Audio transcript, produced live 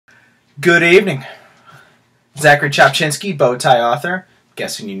Good evening. Zachary Chopchinsky, Bowtie author.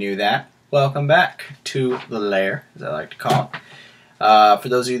 Guessing you knew that. Welcome back to The Lair, as I like to call it. For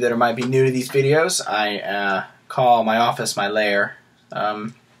those of you that might be new to these videos, I call my office my lair.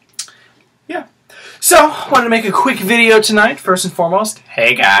 Yeah. So, wanted to make a quick video tonight, first and foremost.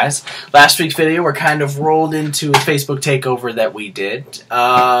 Hey guys. Last week's video, we're kind of rolled into a Facebook takeover that we did.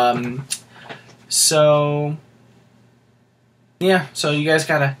 Yeah, so you guys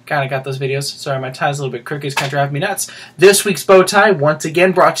kinda got those videos. Sorry, my tie's a little bit crooked. It's kind of driving me nuts. This week's bow tie, once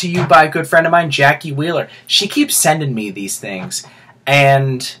again, brought to you by a good friend of mine, Jackie Wheeler. She keeps sending me these things,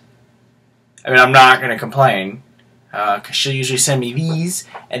 and I mean, I'm not going to complain, because she'll usually send me these,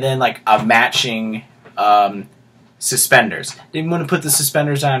 and then, like, a matching suspenders. Didn't want to put the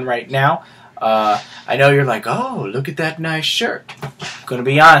suspenders on right now. I know you're like, oh, look at that nice shirt. I'm going to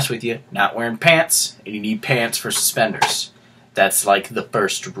be honest with you, not wearing pants, and you need pants for suspenders. That's like the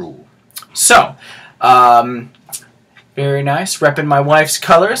first rule. So, very nice. Repping my wife's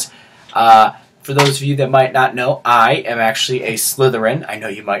colors. For those of you that might not know, I am actually a Slytherin. I know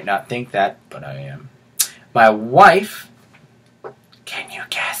you might not think that, but I am. My wife, can you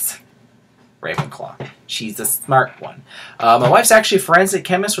guess? Ravenclaw. She's a smart one. My wife's actually a forensic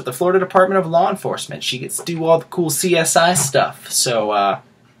chemist with the Florida Department of Law Enforcement. She gets to do all the cool CSI stuff. So,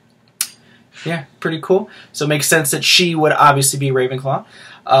 yeah, pretty cool. So it makes sense that she would obviously be Ravenclaw.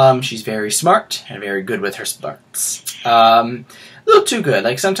 She's very smart and very good with her smarts. A little too good.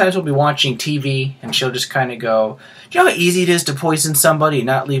 Like, sometimes we'll be watching TV and she'll just kind of go, do you know how easy it is to poison somebody and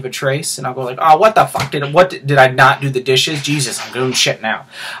not leave a trace? And I'll go like, oh, what the fuck? Did I not do the dishes? Jesus, I'm doing shit now.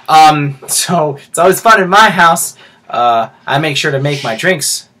 So it's always fun in my house. I make sure to make my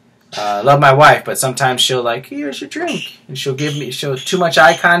drinks. Love my wife, but sometimes she'll like, here's your drink. And she'll too much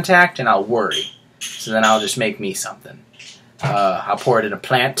eye contact and I'll worry. So then I'll just make me something. I'll pour it in a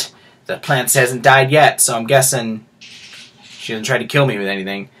plant. The plant hasn't died yet, so I'm guessing she doesn't try to kill me with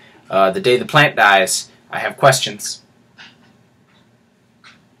anything. The day the plant dies, I have questions.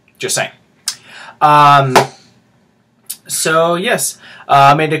 Just saying. So, yes.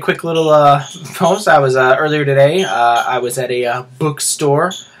 I made a quick little post. I was, earlier today, I was at a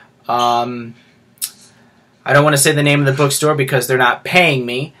bookstore. I don't want to say the name of the bookstore because they're not paying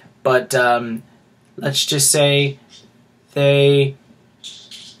me, but let's just say they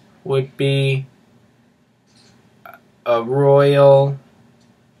would be a royal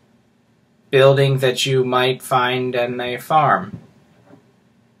building that you might find on a farm.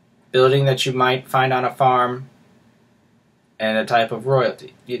 Building that you might find on a farm and a type of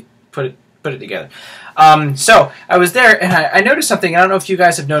royalty. You put it together. So I was there and I noticed something. I don't know if you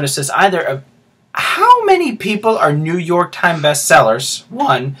guys have noticed this either. How many people are New York Times bestsellers?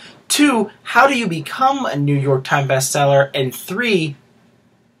 1. 2. How do you become a New York Times bestseller? And 3.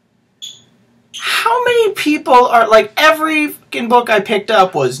 How many people are, like, every fucking book I picked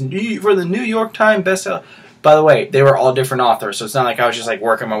up was for the New York Times bestseller. By the way, they were all different authors, so it's not like I was just like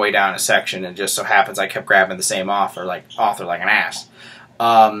working my way down a section and it just so happens I kept grabbing the same author like an ass.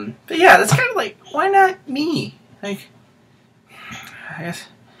 But yeah, that's kind of like, why not me? Like, I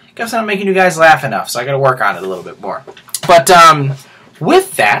guess I'm not making you guys laugh enough, so I gotta work on it a little bit more. But,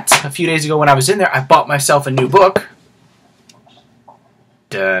 with that, a few days ago when I was in there, I bought myself a new book.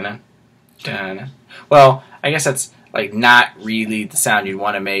 Dun, dun. Well, I guess that's, like, not really the sound you'd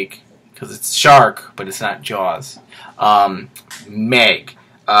want to make, because it's shark, but it's not Jaws. Meg.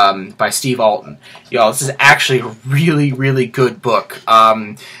 By Steve Alton. Y'all, this is actually a really, really good book.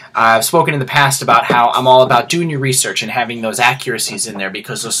 I've spoken in the past about how I'm all about doing your research and having those accuracies in there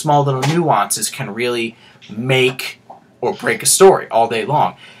because those small little nuances can really make or break a story all day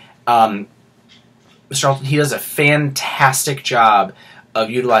long. Mr. Alton, he does a fantastic job of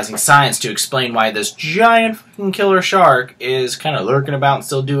utilizing science to explain why this giant fucking killer shark is kind of lurking about and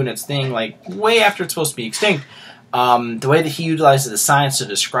still doing its thing, like, way after it's supposed to be extinct. The way that he utilizes the science to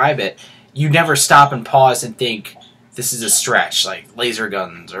describe it, you never stop and pause and think, this is a stretch, like laser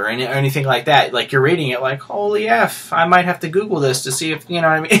guns or anything like that. Like, you're reading it like, holy F, I might have to Google this to see if, you know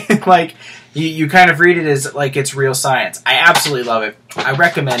what I mean? Like, you kind of read it as like it's real science. I absolutely love it. I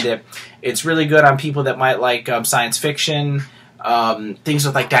recommend it. It's really good on people that might like science fiction, things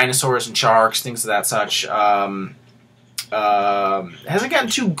with like dinosaurs and sharks, things of that such. Hasn't gotten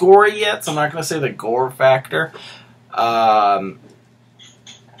too gory yet, so I'm not going to say the gore factor.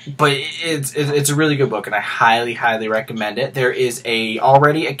 But it's a really good book, and I highly, highly recommend it. There is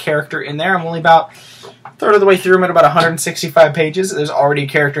already a character in there. I'm only about a third of the way through. I'm at about 165 pages. There's already a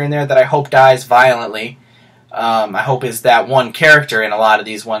character in there that I hope dies violently. I hope is that one character in a lot of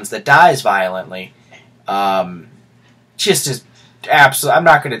these ones that dies violently. Just as absolutely, I'm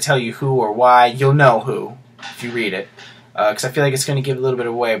not going to tell you who or why. You'll know who if you read it, because I feel like it's going to give a little bit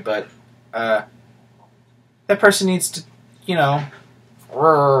away. But that person needs to, you know.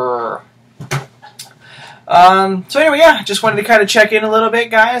 So anyway, yeah, just wanted to kind of check in a little bit,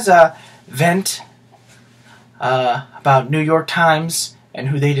 guys. Vent about New York Times and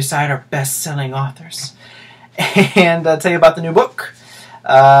who they decide are best-selling authors, and tell you about the new book.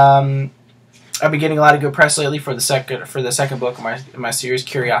 I've been getting a lot of good press lately for the second book of my series,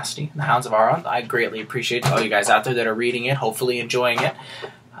 Curiosity, The Hounds of Auron. I greatly appreciate all you guys out there that are reading it, hopefully enjoying it.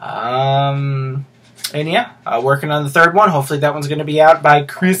 And yeah, working on the third one. Hopefully that one's going to be out by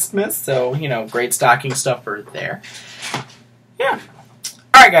Christmas. So, you know, great stocking stuffer there. Yeah.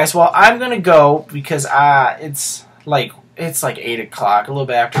 Alright, guys. Well, I'm going to go because it's like 8 o'clock, a little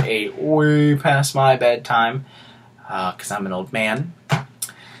bit after 8, way past my bedtime, because I'm an old man.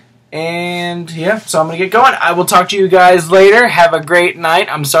 And yeah, so I'm going to get going. I will talk to you guys later. Have a great night.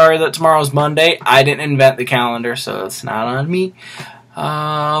 I'm sorry that tomorrow's Monday. I didn't invent the calendar, so it's not on me.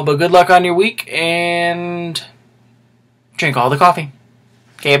 But good luck on your week, and drink all the coffee.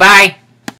 Okay, bye.